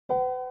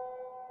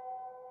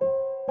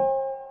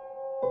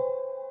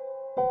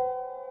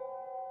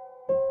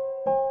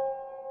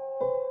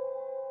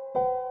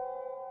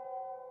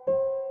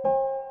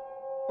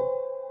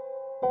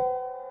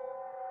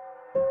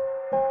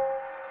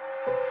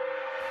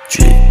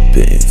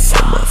Dripping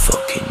from my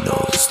fucking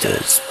nose,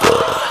 that's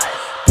blood.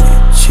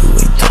 Bitch, you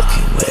ain't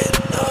talking when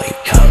I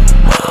come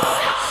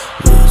out.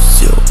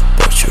 Lose your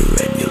posture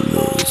and you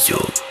lose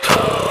your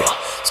car.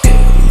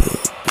 Scary little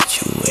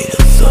bitch, you ain't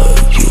a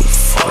thug, you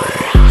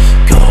fart.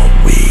 Come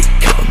we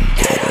come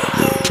get a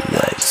little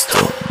lives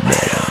don't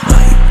matter.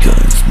 My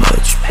gun's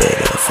much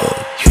better,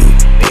 fuck you,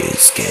 bitch,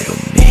 scared of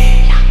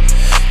me.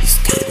 You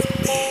scared of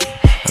me,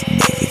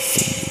 I'm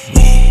everything you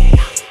need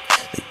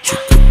that you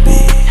could be.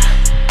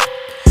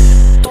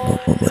 Don't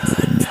want my money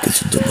with me cause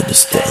you don't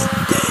understand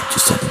it.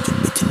 Just having you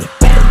meeting a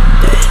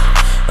bandit.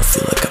 I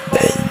feel like a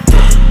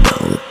bandit,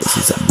 all the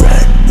places I'm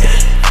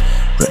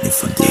running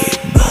from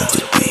demon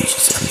to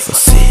beaches, running for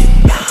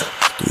semen.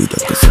 Do it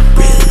all cause I'm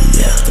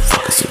brilliant, the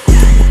fuck is it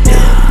with the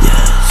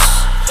milions?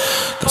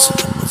 Got some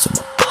diamonds on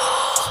my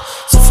balls,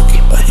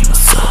 suffocating biting my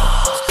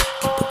soul.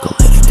 Keep on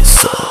colecting the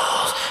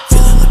soul,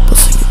 feeling like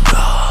bossin you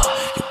raw.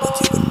 Your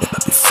body will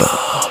never be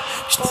found,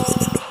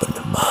 snilling and open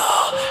the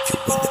mouth. You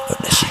will never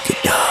let she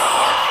get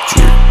out.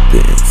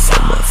 Dripping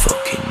from my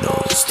fucking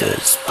nose,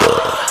 that's blood.